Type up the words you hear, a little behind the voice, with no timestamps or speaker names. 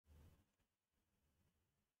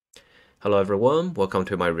Hello everyone, welcome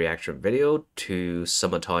to my reaction video to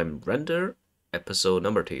Summertime Render, episode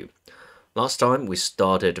number 2. Last time we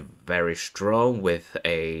started very strong with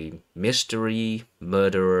a mystery,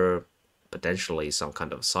 murderer, potentially some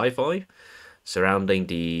kind of sci-fi, surrounding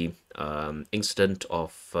the incident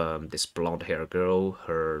of this blonde-haired girl,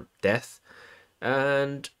 her death,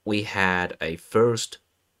 and we had a first,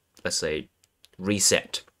 let's say,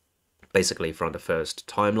 reset, basically from the first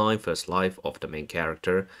timeline, first life of the main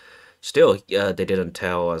character. Still, they didn't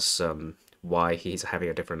tell us why he's having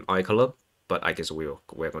a different eye color, but I guess we're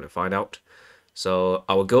going to find out. So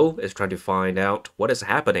our goal is trying to find out what is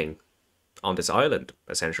happening on this island,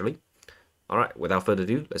 essentially. Alright, without further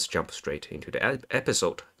ado, let's jump straight into the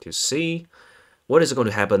episode to see what is going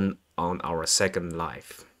to happen on our second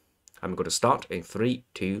life. I'm going to start in 3,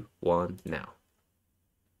 2, 1, now.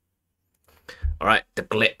 Alright, the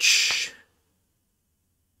glitch.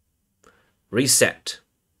 Reset.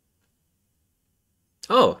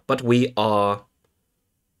 Oh, but we are...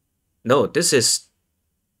 No, this is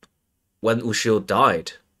when Ushio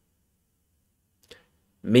died.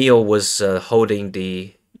 Mio was holding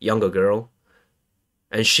the younger girl.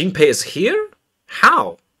 And Shinpei is here?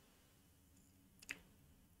 How?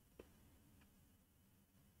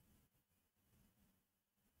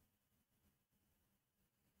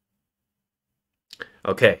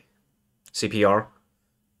 Okay. CPR.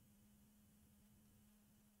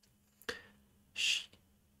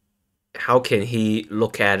 How can he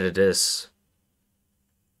look at this?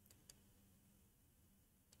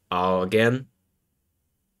 Oh, again.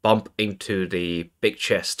 Bump into the big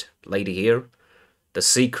chest lady here. The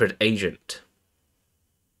secret agent.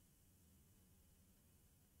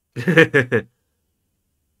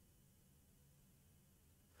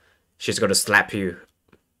 She's gonna slap you.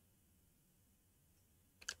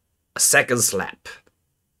 A second slap.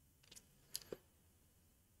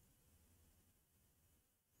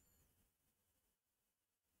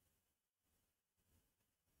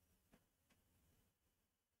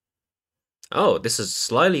 Oh, this is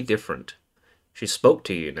slightly different. She spoke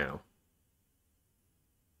to you now.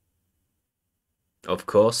 Of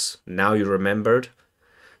course, now you remembered.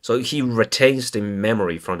 So he retains the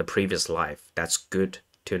memory from the previous life. That's good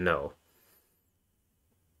to know.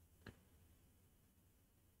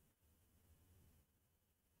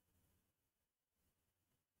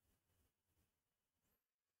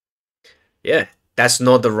 Yeah, that's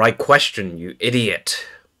not the right question, you idiot.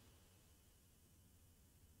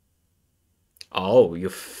 Oh, you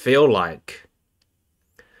feel like...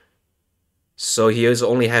 So he is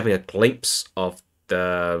only having a glimpse of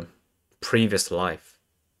the previous life.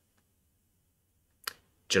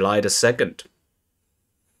 July the 2nd.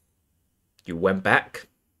 You went back?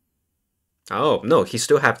 Oh, no, he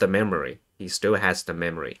still have the memory. He still has the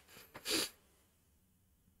memory.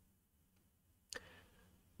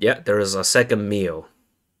 Yeah, there is a second meal.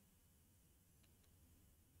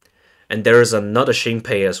 And there is another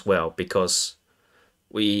Shinpei as well, because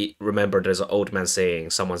we remember there's an old man saying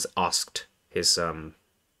someone's asked his him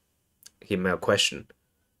a question.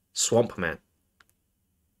 Swamp Man.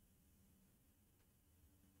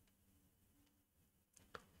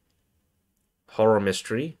 Horror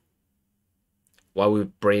mystery. Why are we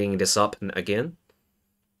bringing this up again?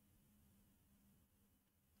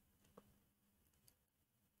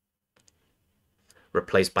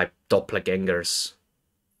 Replaced by doppelgangers.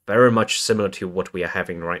 Very much similar to what we are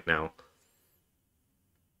having right now.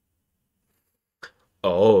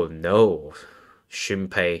 Oh no,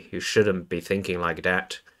 Shinpei, you shouldn't be thinking like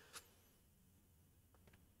that.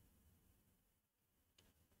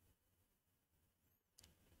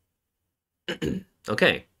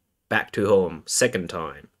 Okay, back to home, second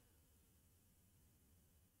time.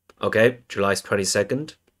 Okay, July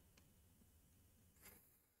 22nd.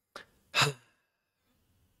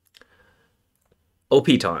 OP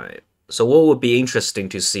time. So what would be interesting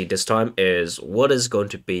to see this time is what is going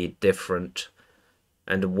to be different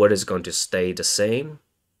and what is going to stay the same.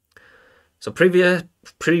 So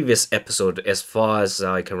previous episode, as far as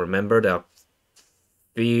I can remember, there are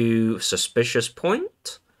few suspicious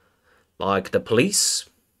points, like the police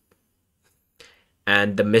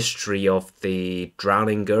and the mystery of the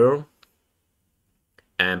drowning girl,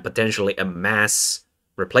 and potentially a mass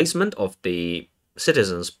replacement of the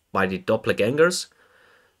citizens by the doppelgangers.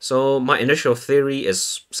 So my initial theory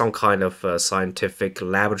is some kind of scientific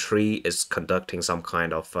laboratory is conducting some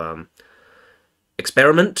kind of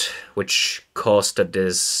experiment which caused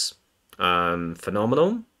this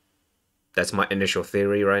phenomenon. That's my initial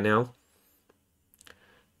theory right now.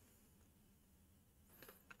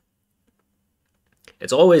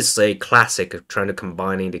 It's always a classic of trying to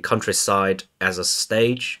combining the countryside as a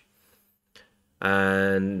stage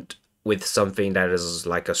and with something that is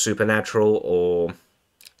like a supernatural or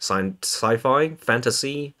sci-fi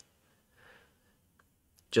fantasy,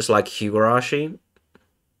 just like Higurashi.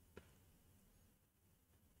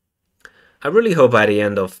 I really hope by the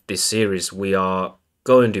end of this series we are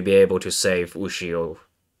going to be able to save Ushio,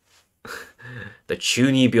 the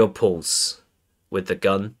Chunibyo pulse, with the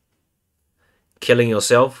gun, killing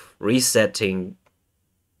yourself, resetting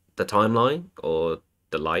the timeline or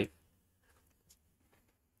the life.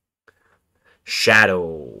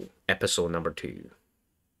 Shadow, episode number 2.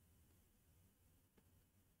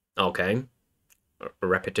 Okay, a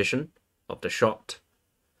repetition of the shot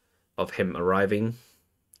of him arriving.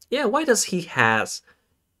 Yeah, why does he has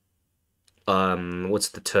what's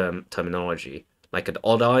the terminology? Like an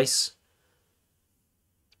odd eyes,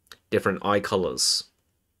 different eye colors.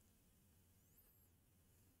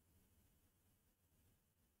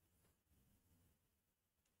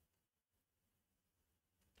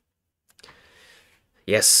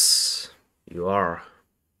 Yes, you are.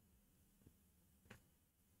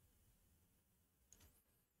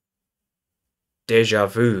 Deja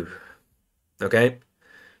vu. Okay,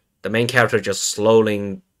 the main character just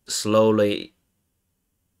slowly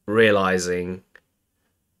realizing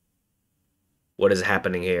what is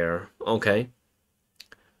happening here. Okay,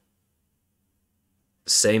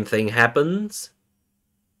 same thing happens.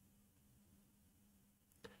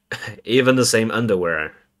 Even the same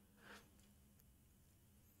underwear.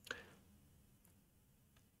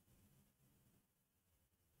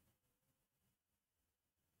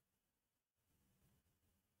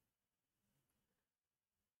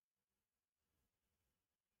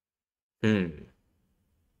 Hmm.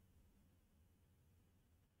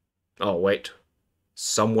 Oh wait,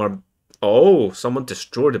 someone. Oh, someone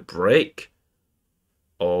destroyed the brake.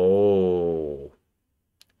 Oh,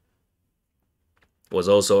 was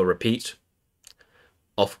also a repeat.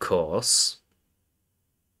 Of course,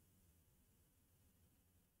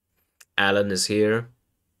 Alan is here.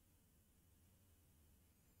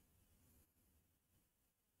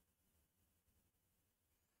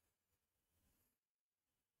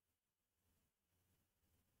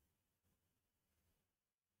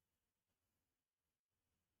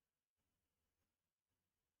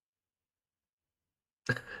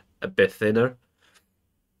 A bit thinner.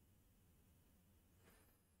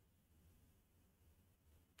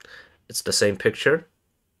 It's the same picture.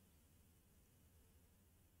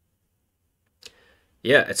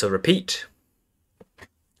 Yeah, it's a repeat.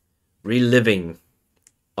 Reliving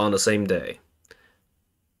on the same day.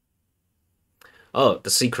 Oh,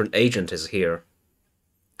 the secret agent is here.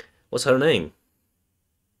 What's her name?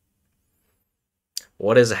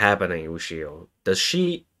 What is happening, Ushio? Does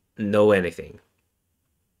she know anything?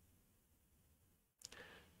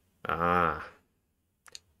 Ah,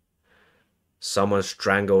 someone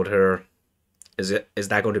strangled her. Is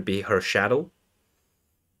that going to be her shadow?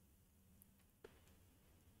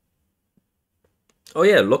 Oh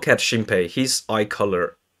yeah, look at Shinpei. His eye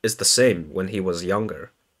color is the same when he was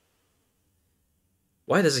younger.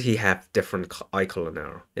 Why does he have different eye color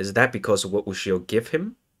now? Is that because of what Ushio give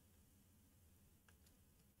him?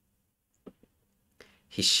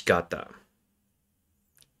 Hishikata.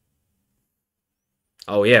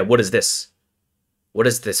 Oh yeah, what is this? What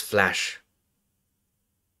is this flash?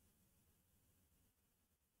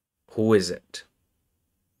 Who is it?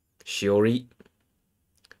 Shiori?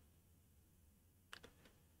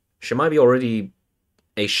 She might be already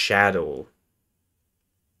a shadow.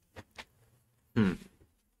 Hmm.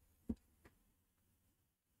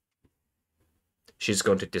 She's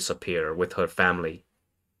going to disappear with her family.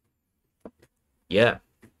 Yeah.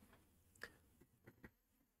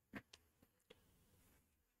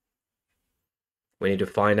 We need to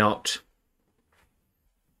find out.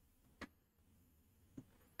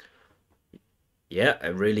 Yeah,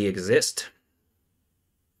 it really exists.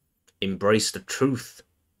 Embrace the truth.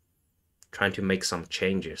 Trying to make some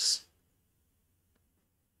changes.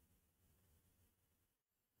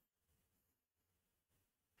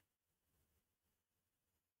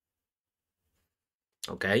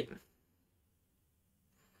 Okay.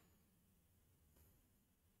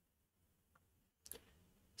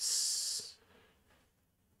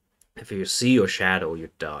 If you see your shadow, you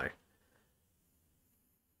die.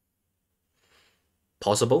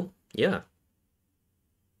 Possible? Yeah.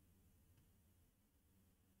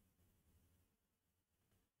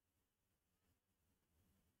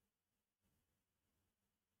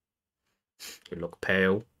 You look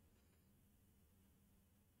pale.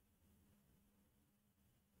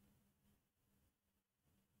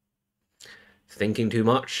 Thinking too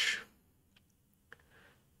much.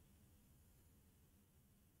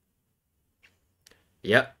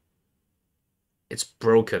 Yep, it's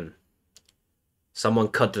broken. Someone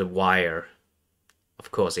cut the wire.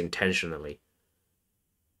 Of course, intentionally.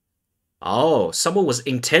 Oh, someone was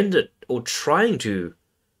intended or trying to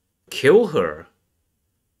kill her.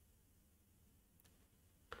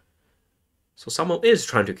 So someone is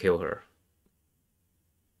trying to kill her.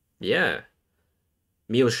 Yeah.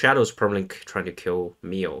 Mio's shadow's probably trying to kill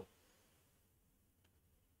Mio.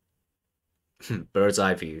 Bird's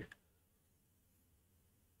eye view.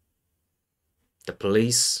 The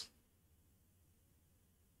police.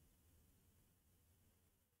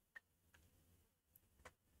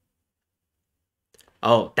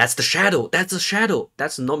 Oh, that's the shadow. That's the shadow.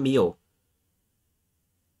 That's not Mio.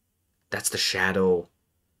 That's the shadow.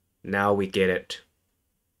 Now we get it.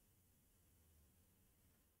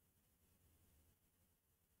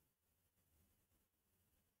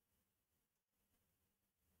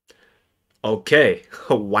 Okay.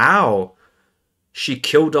 Wow. She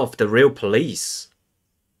killed off the real police.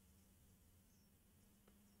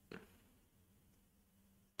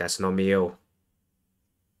 That's not Mio.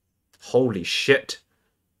 Holy shit.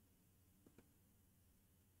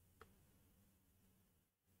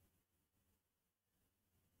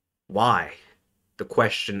 Why? The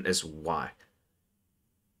question is why.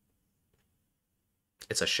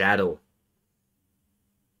 It's a shadow.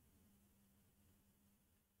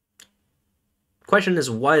 Question is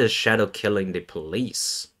why is Shadow killing the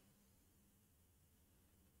police?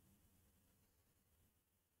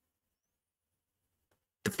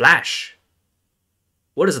 The Flash.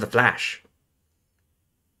 What is the Flash?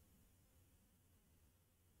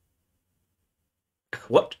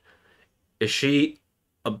 What? Is she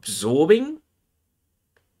absorbing?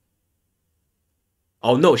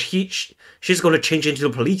 Oh no, she's gonna change into the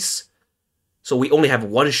police. So we only have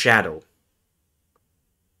one shadow.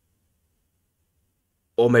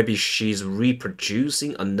 Or maybe she's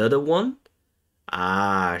reproducing another one?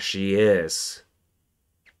 Ah, she is.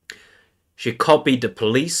 She copied the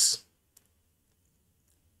police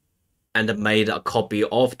and made a copy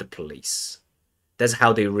of the police. That's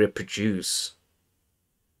how they reproduce.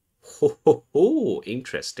 Ho ho ho,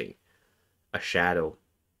 interesting. A shadow.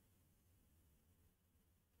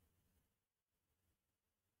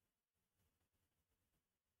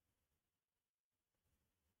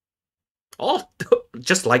 Oh,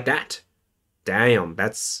 just like that. Damn,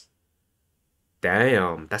 that's...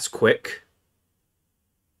 Damn, that's quick.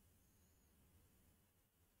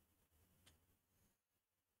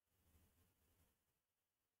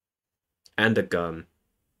 And a gun.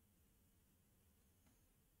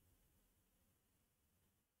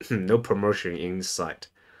 No promotion in sight.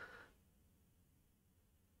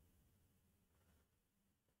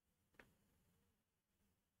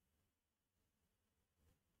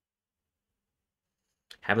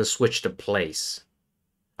 Haven't switched the place.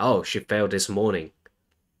 Oh, she failed this morning.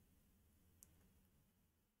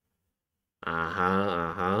 Uh-huh,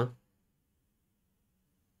 uh-huh.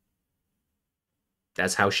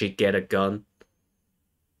 That's how she get a gun.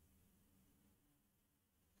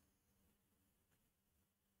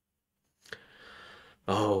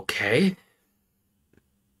 Okay.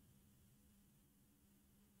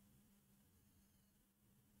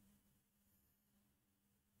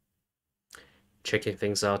 Checking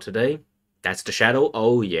things out today. That's the shadow.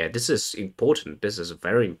 Oh yeah, this is important. This is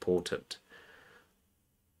very important.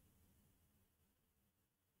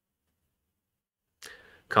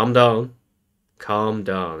 Calm down. Calm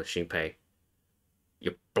down, Shinpei.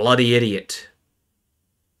 You bloody idiot.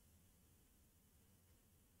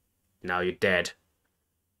 Now you're dead.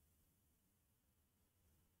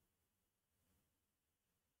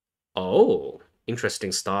 Oh,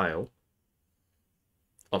 interesting style.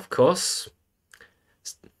 Of course.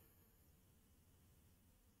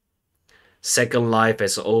 Second life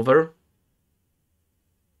is over.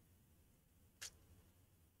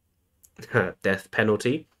 Death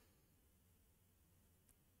penalty.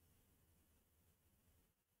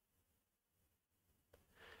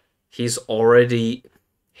 He's already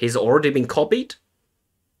been copied?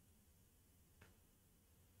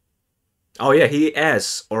 Oh yeah, he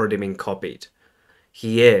has already been copied.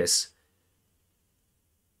 He is.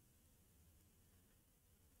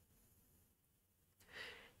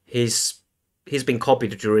 He's he's been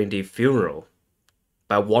copied during the funeral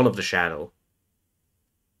by one of the shadow.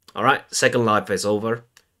 Alright, second life is over.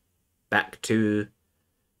 Back to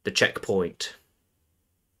the checkpoint.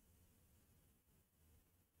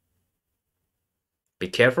 Be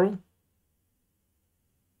careful.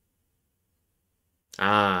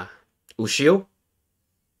 Ah, Ushio?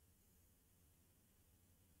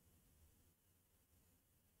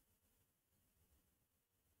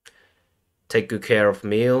 Take good care of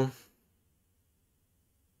meal.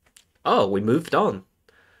 Oh, we moved on.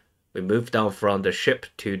 We moved on from the ship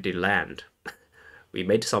to the land. We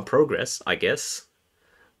made some progress, I guess.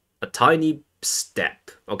 A tiny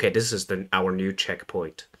step. Okay, this is our new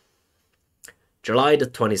checkpoint. July the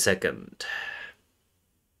 22nd.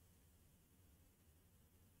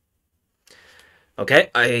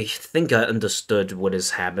 Okay, I think I understood what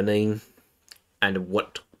is happening and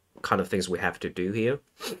what kind of things we have to do here.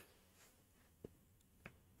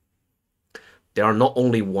 There are not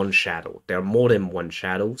only one shadow, there are more than one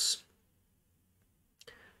shadows.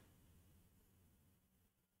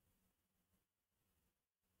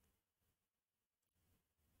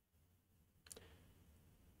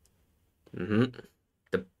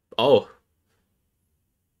 Mm-hmm. Oh,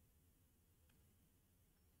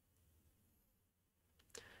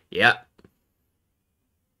 yeah.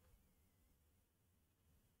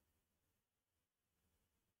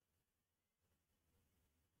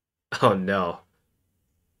 Oh no.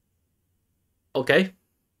 Okay,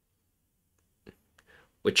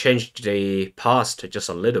 we changed the past just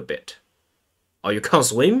a little bit. Oh, you can't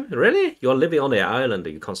swim? Really? You're living on the island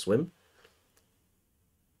and you can't swim?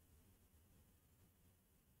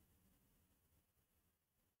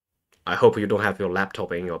 I hope you don't have your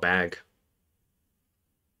laptop in your bag.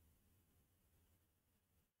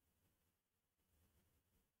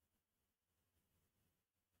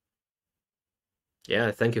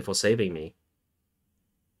 Yeah, thank you for saving me.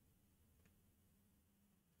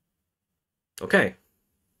 Okay.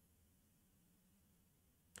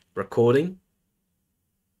 Recording.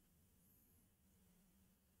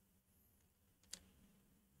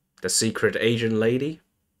 The secret agent lady.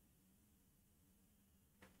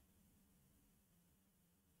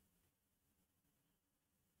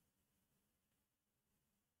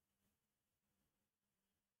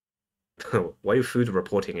 Why are you food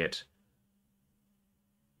reporting it?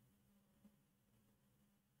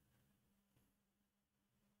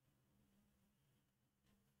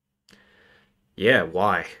 Yeah,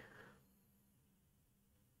 why?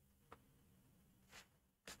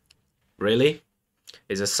 Really?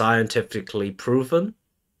 Is it scientifically proven?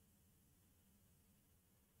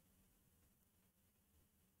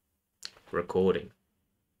 Recording.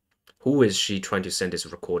 Who is she trying to send this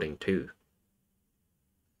recording to?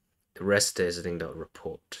 The rest is in the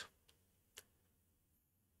report.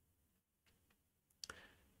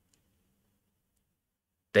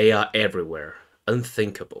 They are everywhere.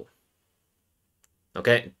 Unthinkable.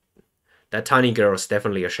 Okay, that tiny girl is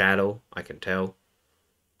definitely a shadow, I can tell.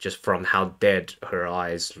 Just from how dead her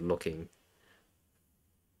eyes looking.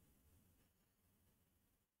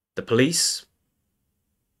 The police?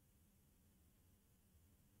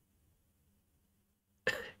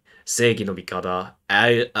 Seigi no Mikada,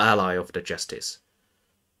 ally of the justice.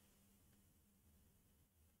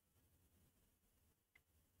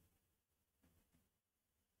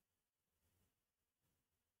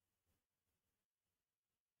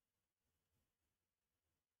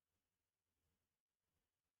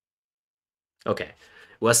 Okay,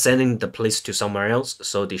 we're sending the police to somewhere else,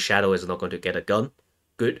 so the shadow is not going to get a gun.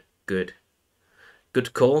 Good, good.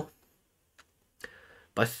 Good call.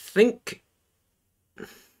 But I think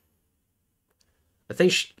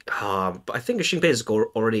Shinpei is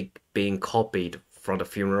already being copied from the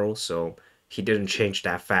funeral, so he didn't change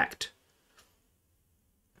that fact.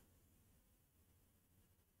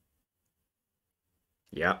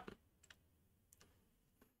 Yeah,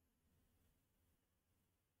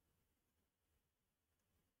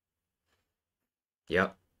 yeah.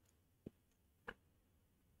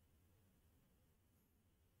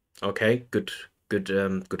 Okay, good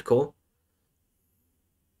call.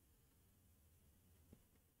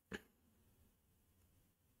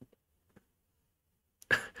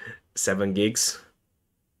 7 gigs.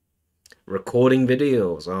 Recording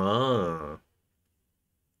videos. Ah.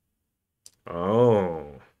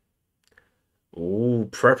 Oh. Ooh,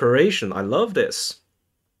 preparation. I love this.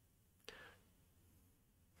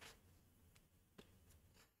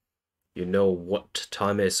 You know what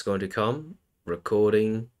time is going to come?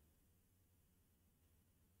 Recording.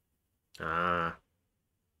 Ah.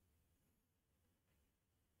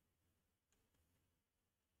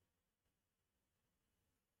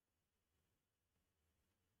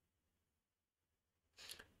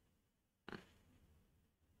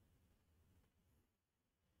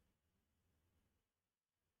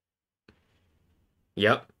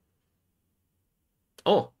 Yep.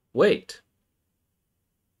 Oh, wait.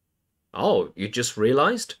 Oh, you just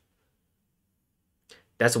realized?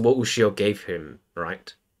 That's what Ushio gave him,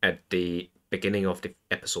 right? At the beginning of the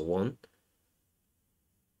episode 1.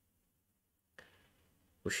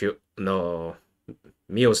 No.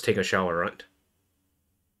 Mio's taking a shower, right?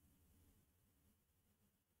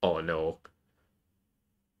 Oh no.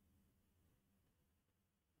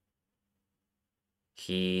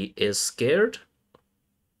 He is scared?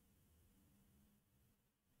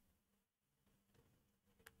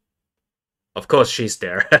 Of course she's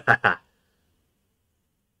there.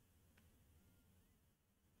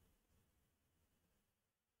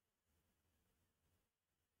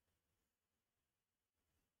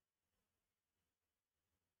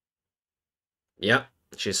 Yeah,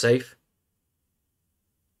 she's safe.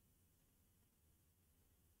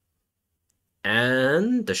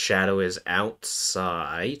 And the shadow is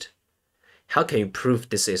outside. How can you prove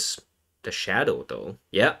this is the shadow, though?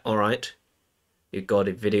 Yeah, alright. You got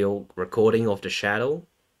a video recording of the shadow?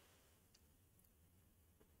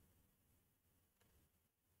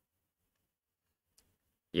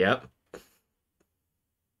 Yeah.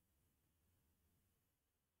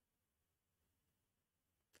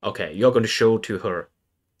 Okay, you're going to show to her.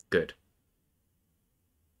 Good.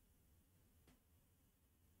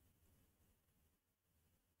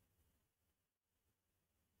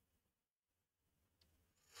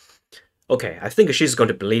 Okay, I think she's going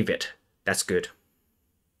to believe it. That's good.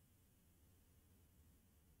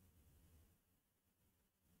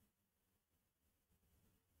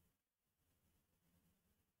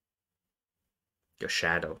 Your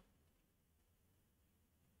shadow.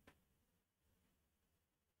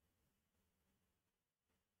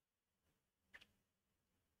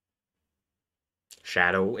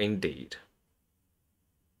 Shadow indeed.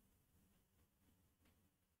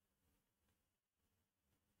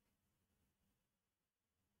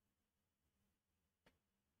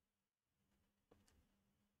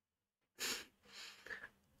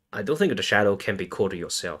 I don't think the shadow can be called to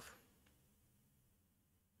yourself.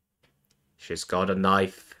 She's got a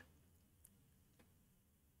knife.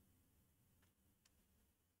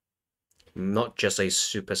 Not just a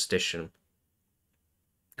superstition.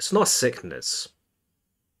 It's not sickness.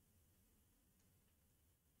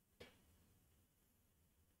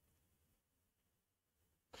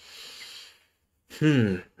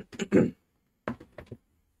 Hmm.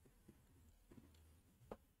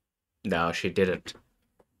 No, she didn't.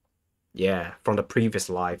 Yeah, from the previous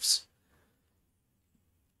lives.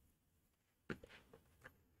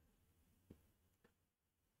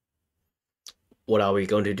 What are we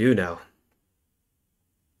going to do now?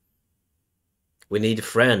 We need a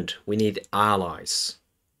friend. We need allies.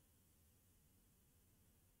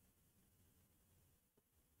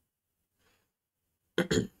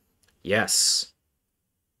 Yes,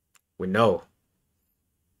 we know.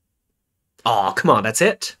 Oh, come on, that's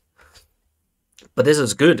it. But this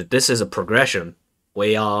is good. This is a progression.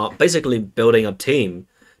 We are basically building a team,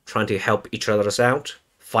 trying to help each other out,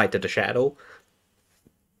 fight the shadow.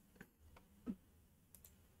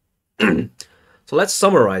 So let's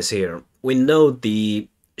summarize here. We know the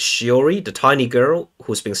Shiori, the tiny girl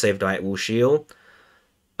who's been saved by Ushio.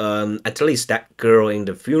 At least that girl in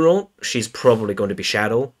the funeral, she's probably going to be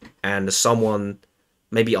Shadow, and someone,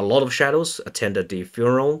 maybe a lot of Shadows, attended the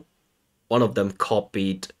funeral. One of them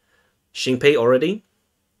copied Shinpei already,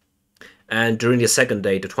 and during the second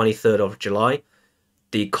day, the 23rd of July,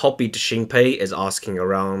 the copied Shinpei is asking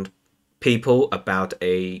around people about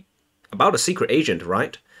a secret agent,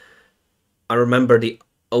 right? I remember the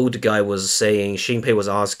old guy was saying Shinpei was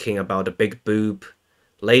asking about the big boob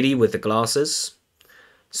lady with the glasses.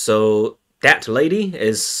 So that lady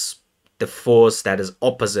is the force that is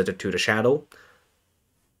opposite to the shadow.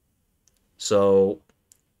 So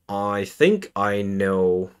I think I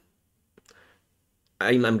know.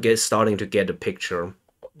 I'm starting to get the picture,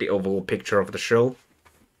 the overall picture of the show.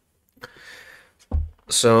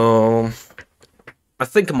 So I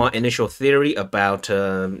think my initial theory about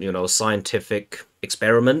scientific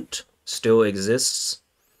experiment still exists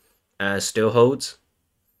and still holds.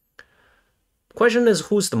 Question is,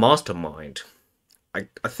 who's the mastermind? I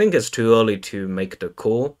think it's too early to make the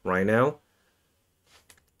call right now.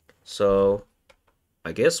 So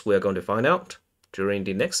I guess we're going to find out during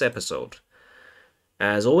the next episode.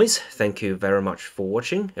 As always, thank you very much for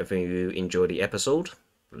watching. If you enjoyed the episode,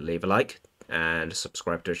 leave a like and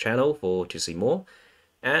subscribe to the channel to see more.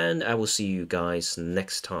 And I will see you guys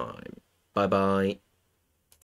next time. Bye bye.